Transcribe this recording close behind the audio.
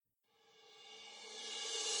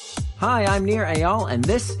Hi, I'm Nir Eyal, and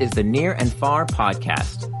this is the Near and Far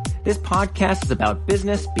podcast. This podcast is about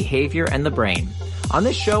business, behavior, and the brain. On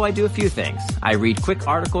this show, I do a few things. I read quick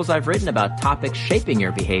articles I've written about topics shaping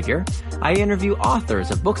your behavior. I interview authors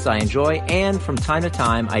of books I enjoy, and from time to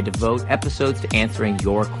time, I devote episodes to answering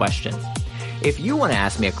your questions. If you want to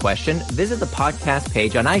ask me a question, visit the podcast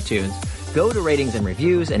page on iTunes, go to ratings and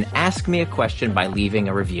reviews, and ask me a question by leaving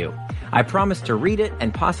a review. I promise to read it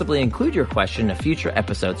and possibly include your question in a future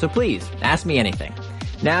episode, so please, ask me anything.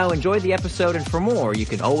 Now, enjoy the episode, and for more, you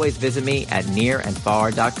can always visit me at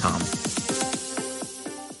nearandfar.com.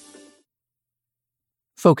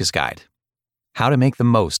 Focus Guide: How to Make the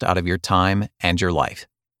Most Out of Your Time and Your Life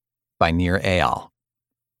by Nir Eyal.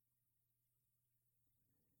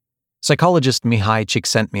 Psychologist Mihai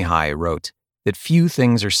Csikszentmihalyi wrote that few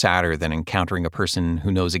things are sadder than encountering a person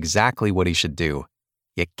who knows exactly what he should do,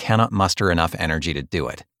 yet cannot muster enough energy to do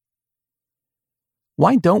it.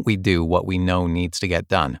 Why don't we do what we know needs to get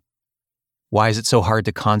done? Why is it so hard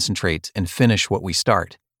to concentrate and finish what we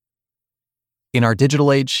start? In our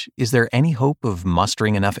digital age, is there any hope of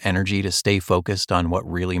mustering enough energy to stay focused on what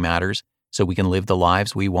really matters so we can live the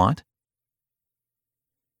lives we want?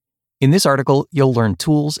 In this article, you'll learn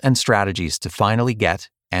tools and strategies to finally get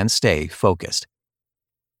and stay focused.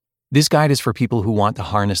 This guide is for people who want to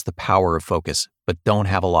harness the power of focus but don't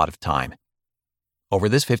have a lot of time. Over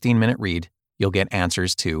this 15-minute read, you'll get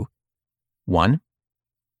answers to 1.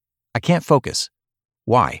 I can't focus.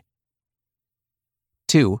 Why?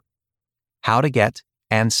 2. How to get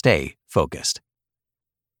and stay focused.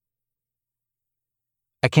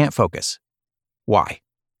 I can't focus. Why?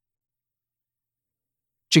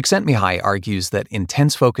 Csikszentmihalyi argues that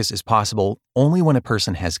intense focus is possible only when a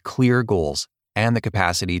person has clear goals and the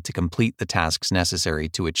capacity to complete the tasks necessary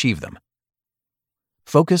to achieve them.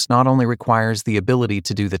 Focus not only requires the ability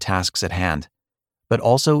to do the tasks at hand, but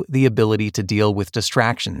also the ability to deal with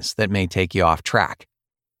distractions that may take you off track.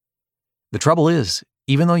 The trouble is,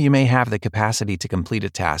 even though you may have the capacity to complete a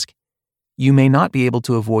task, you may not be able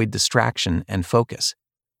to avoid distraction and focus.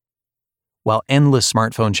 While endless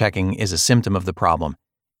smartphone checking is a symptom of the problem,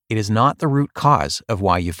 it is not the root cause of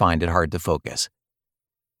why you find it hard to focus.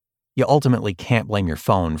 You ultimately can't blame your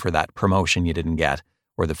phone for that promotion you didn't get,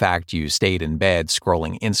 or the fact you stayed in bed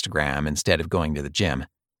scrolling Instagram instead of going to the gym.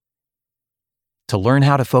 To learn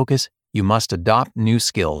how to focus, you must adopt new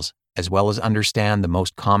skills as well as understand the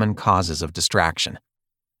most common causes of distraction.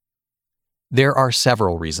 There are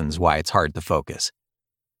several reasons why it's hard to focus.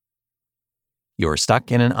 You're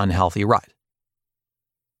stuck in an unhealthy rut.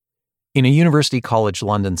 In a University College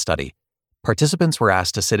London study, participants were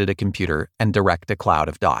asked to sit at a computer and direct a cloud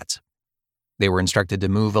of dots. They were instructed to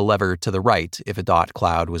move a lever to the right if a dot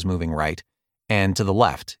cloud was moving right, and to the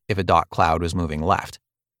left if a dot cloud was moving left.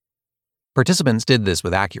 Participants did this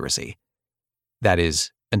with accuracy. That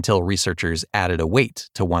is, until researchers added a weight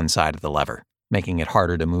to one side of the lever, making it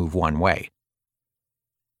harder to move one way.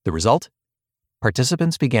 The result?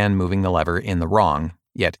 Participants began moving the lever in the wrong,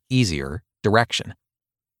 yet easier, direction.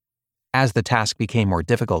 As the task became more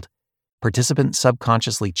difficult, participants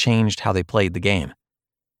subconsciously changed how they played the game.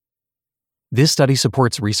 This study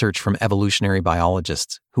supports research from evolutionary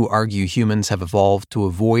biologists who argue humans have evolved to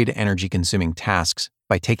avoid energy-consuming tasks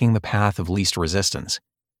by taking the path of least resistance.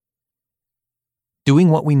 Doing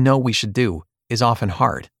what we know we should do is often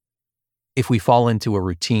hard. If we fall into a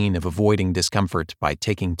routine of avoiding discomfort by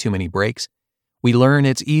taking too many breaks, we learn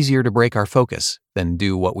it's easier to break our focus than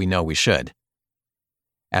do what we know we should.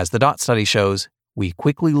 As the DOT study shows, we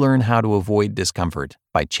quickly learn how to avoid discomfort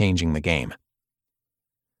by changing the game.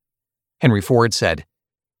 Henry Ford said,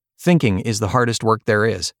 "Thinking is the hardest work there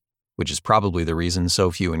is," which is probably the reason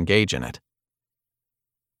so few engage in it.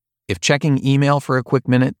 If checking email for a quick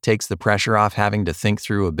minute takes the pressure off having to think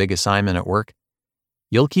through a big assignment at work,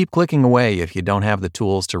 you'll keep clicking away if you don't have the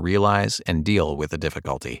tools to realize and deal with the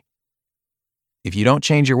difficulty. If you don't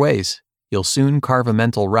change your ways, you'll soon carve a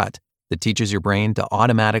mental rut that teaches your brain to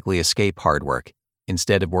automatically escape hard work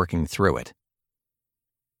instead of working through it.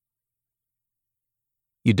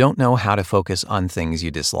 You don't know how to focus on things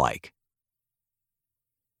you dislike.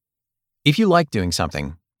 If you like doing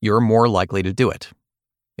something, you're more likely to do it.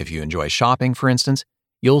 If you enjoy shopping, for instance,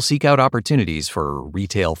 you'll seek out opportunities for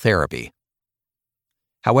retail therapy.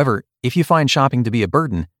 However, if you find shopping to be a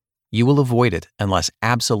burden, you will avoid it unless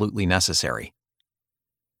absolutely necessary.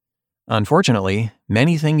 Unfortunately,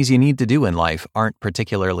 many things you need to do in life aren't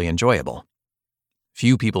particularly enjoyable.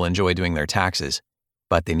 Few people enjoy doing their taxes,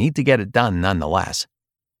 but they need to get it done nonetheless.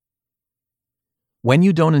 When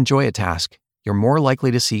you don't enjoy a task, you're more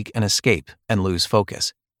likely to seek an escape and lose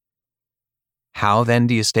focus. How then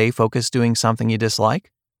do you stay focused doing something you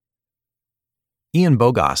dislike? Ian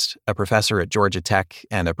Bogost, a professor at Georgia Tech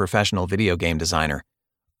and a professional video game designer,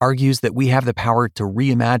 argues that we have the power to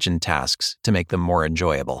reimagine tasks to make them more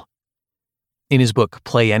enjoyable. In his book,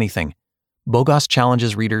 Play Anything, Bogost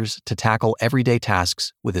challenges readers to tackle everyday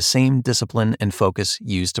tasks with the same discipline and focus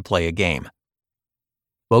used to play a game.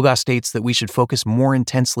 Bogost states that we should focus more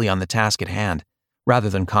intensely on the task at hand rather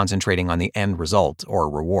than concentrating on the end result or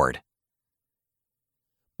reward.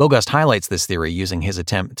 Bogost highlights this theory using his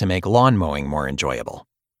attempt to make lawn mowing more enjoyable.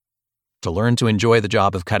 To learn to enjoy the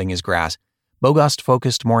job of cutting his grass, Bogost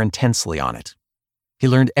focused more intensely on it. He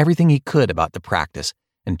learned everything he could about the practice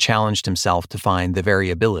and challenged himself to find the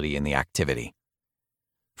variability in the activity.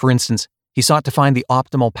 For instance, he sought to find the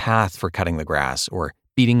optimal path for cutting the grass or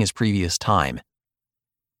beating his previous time.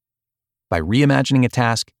 By reimagining a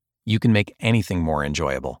task, you can make anything more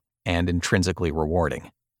enjoyable and intrinsically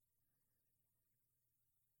rewarding.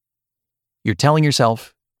 You're telling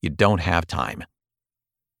yourself you don't have time.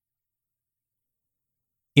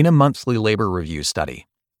 In a monthly labor review study,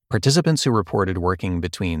 participants who reported working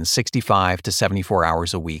between 65 to 74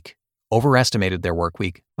 hours a week overestimated their work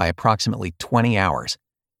week by approximately 20 hours.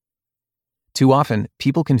 Too often,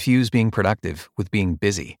 people confuse being productive with being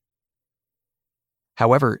busy.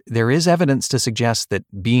 However, there is evidence to suggest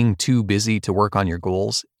that being too busy to work on your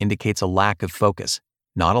goals indicates a lack of focus,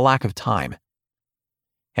 not a lack of time.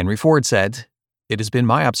 Henry Ford said, "It has been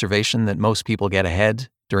my observation that most people get ahead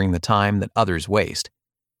during the time that others waste."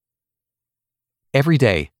 Every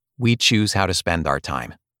day, we choose how to spend our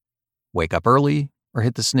time. Wake up early or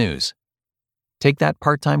hit the snooze. Take that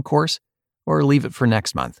part-time course or leave it for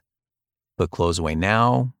next month. Put clothes away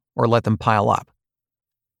now or let them pile up.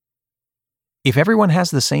 If everyone has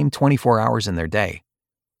the same 24 hours in their day,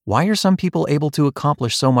 why are some people able to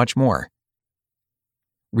accomplish so much more?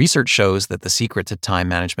 Research shows that the secret to time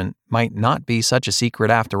management might not be such a secret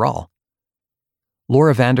after all.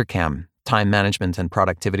 Laura Vanderkam, time management and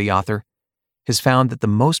productivity author, has found that the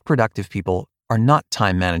most productive people are not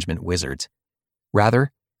time management wizards.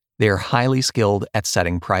 Rather, they are highly skilled at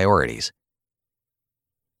setting priorities.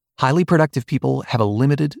 Highly productive people have a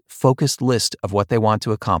limited, focused list of what they want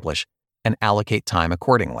to accomplish and allocate time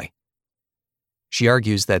accordingly. She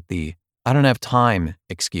argues that the "I don't have time"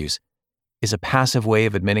 excuse is a passive way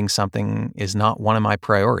of admitting something is not one of my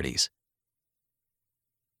priorities.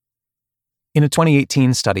 In a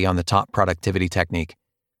 2018 study on the top productivity technique,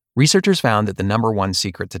 researchers found that the number one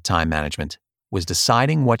secret to time management was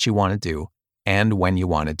deciding what you want to do and when you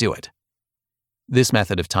want to do it. This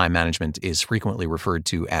method of time management is frequently referred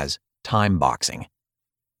to as time boxing.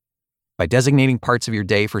 By designating parts of your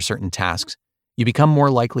day for certain tasks, you become more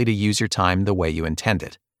likely to use your time the way you intend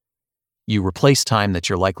it. You replace time that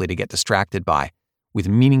you're likely to get distracted by with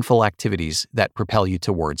meaningful activities that propel you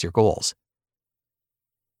towards your goals.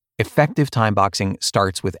 Effective time boxing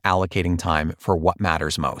starts with allocating time for what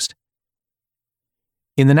matters most.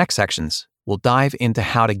 In the next sections, we'll dive into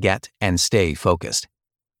how to get and stay focused.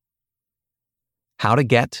 How to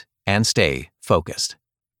get and stay focused.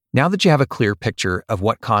 Now that you have a clear picture of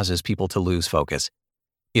what causes people to lose focus,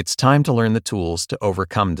 it's time to learn the tools to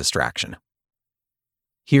overcome distraction.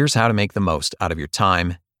 Here's how to make the most out of your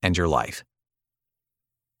time and your life.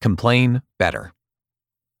 Complain better.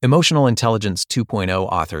 Emotional Intelligence 2.0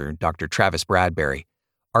 author Dr. Travis Bradberry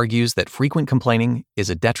argues that frequent complaining is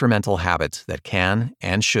a detrimental habit that can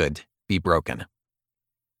and should be broken.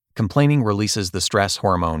 Complaining releases the stress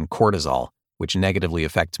hormone cortisol, which negatively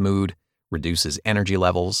affects mood, reduces energy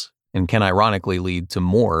levels, and can ironically lead to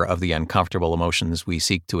more of the uncomfortable emotions we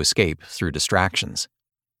seek to escape through distractions.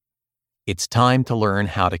 It's time to learn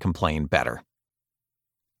how to complain better.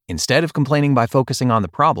 Instead of complaining by focusing on the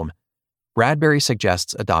problem, Bradberry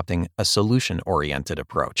suggests adopting a solution-oriented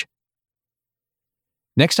approach.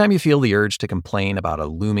 Next time you feel the urge to complain about a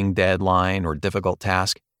looming deadline or difficult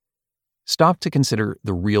task, stop to consider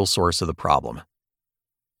the real source of the problem.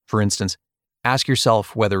 For instance, ask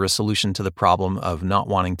yourself whether a solution to the problem of not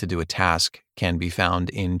wanting to do a task can be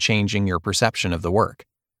found in changing your perception of the work.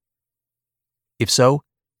 If so,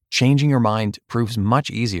 changing your mind proves much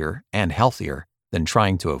easier and healthier than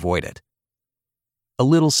trying to avoid it. A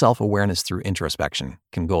little self-awareness through introspection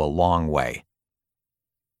can go a long way.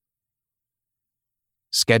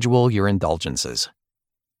 Schedule your indulgences.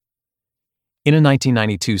 In a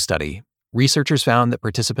 1992 study, researchers found that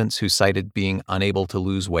participants who cited being unable to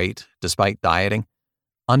lose weight despite dieting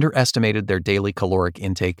underestimated their daily caloric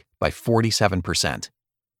intake by 47%.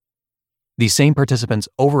 These same participants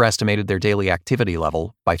overestimated their daily activity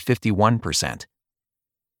level by 51%.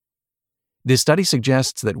 This study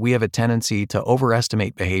suggests that we have a tendency to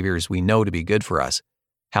overestimate behaviors we know to be good for us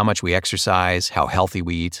how much we exercise, how healthy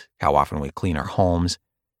we eat, how often we clean our homes.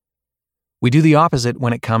 We do the opposite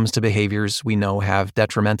when it comes to behaviors we know have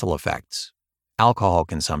detrimental effects: alcohol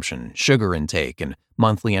consumption, sugar intake, and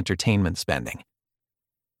monthly entertainment spending.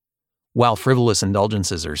 While frivolous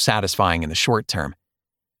indulgences are satisfying in the short term,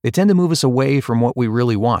 they tend to move us away from what we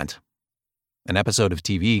really want. An episode of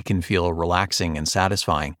TV can feel relaxing and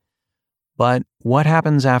satisfying, but what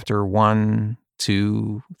happens after 1,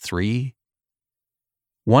 2, 3?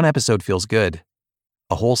 One episode feels good.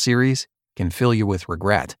 A whole series can fill you with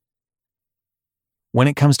regret. When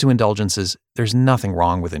it comes to indulgences, there's nothing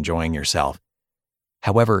wrong with enjoying yourself.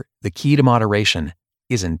 However, the key to moderation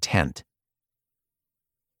is intent.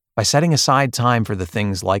 By setting aside time for the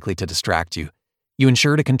things likely to distract you, you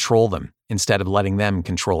ensure to control them instead of letting them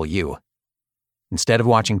control you. Instead of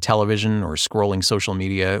watching television or scrolling social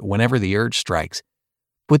media whenever the urge strikes,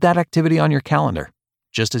 put that activity on your calendar,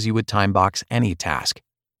 just as you would time box any task.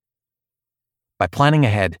 By planning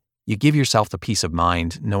ahead, you give yourself the peace of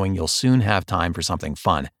mind knowing you'll soon have time for something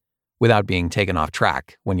fun, without being taken off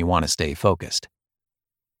track when you want to stay focused.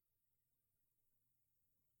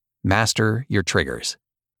 Master your triggers.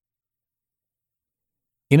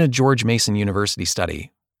 In a George Mason University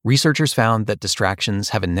study, researchers found that distractions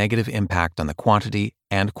have a negative impact on the quantity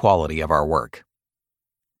and quality of our work.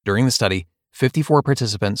 During the study, 54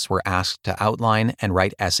 participants were asked to outline and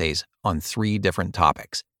write essays on 3 different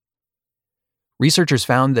topics. Researchers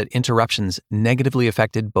found that interruptions negatively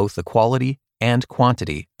affected both the quality and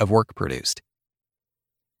quantity of work produced.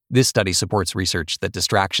 This study supports research that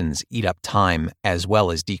distractions eat up time as well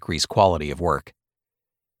as decrease quality of work.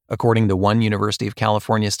 According to one University of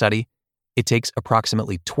California study, it takes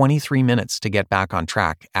approximately 23 minutes to get back on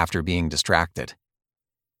track after being distracted.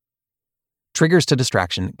 Triggers to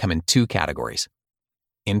distraction come in 2 categories: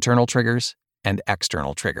 internal triggers and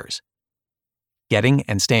external triggers. Getting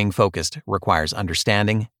and staying focused requires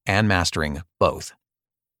understanding and mastering both.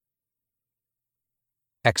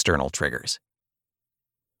 External triggers.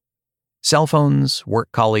 Cell phones, work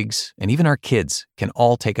colleagues, and even our kids can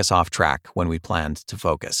all take us off track when we planned to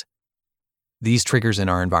focus. These triggers in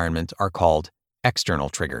our environment are called external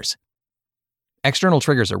triggers. External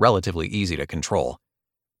triggers are relatively easy to control.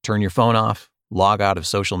 Turn your phone off, log out of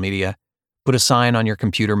social media, put a sign on your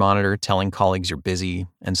computer monitor telling colleagues you're busy,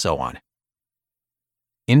 and so on.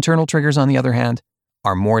 Internal triggers, on the other hand,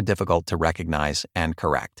 are more difficult to recognize and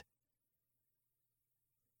correct.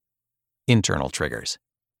 Internal triggers.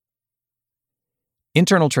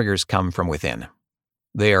 Internal triggers come from within.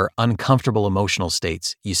 They are uncomfortable emotional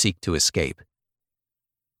states you seek to escape.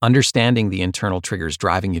 Understanding the internal triggers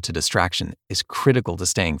driving you to distraction is critical to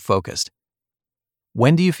staying focused.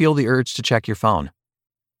 When do you feel the urge to check your phone?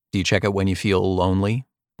 Do you check it when you feel lonely,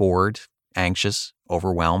 bored, anxious,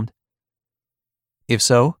 overwhelmed? If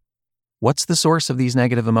so, what's the source of these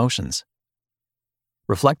negative emotions?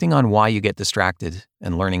 Reflecting on why you get distracted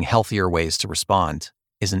and learning healthier ways to respond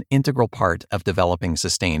is an integral part of developing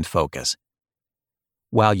sustained focus.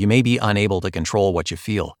 While you may be unable to control what you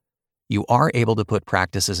feel, you are able to put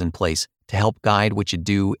practices in place to help guide what you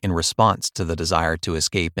do in response to the desire to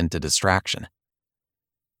escape into distraction.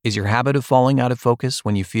 Is your habit of falling out of focus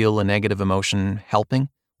when you feel a negative emotion helping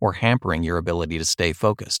or hampering your ability to stay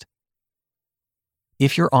focused?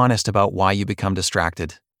 If you're honest about why you become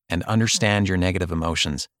distracted and understand your negative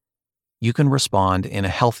emotions, you can respond in a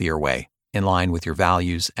healthier way in line with your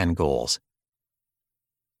values and goals.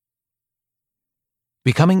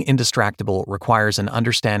 Becoming indistractable requires an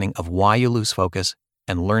understanding of why you lose focus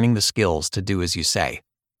and learning the skills to do as you say.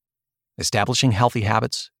 Establishing healthy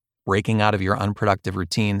habits, breaking out of your unproductive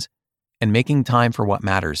routines, and making time for what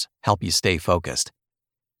matters help you stay focused.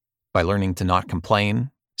 By learning to not complain,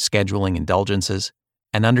 scheduling indulgences,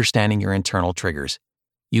 and understanding your internal triggers,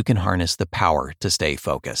 you can harness the power to stay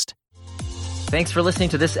focused. Thanks for listening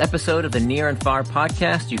to this episode of the Near and Far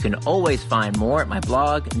podcast. You can always find more at my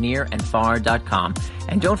blog, nearandfar.com.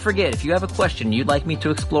 And don't forget, if you have a question you'd like me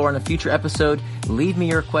to explore in a future episode, leave me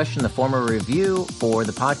your question in the form of a review for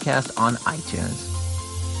the podcast on iTunes.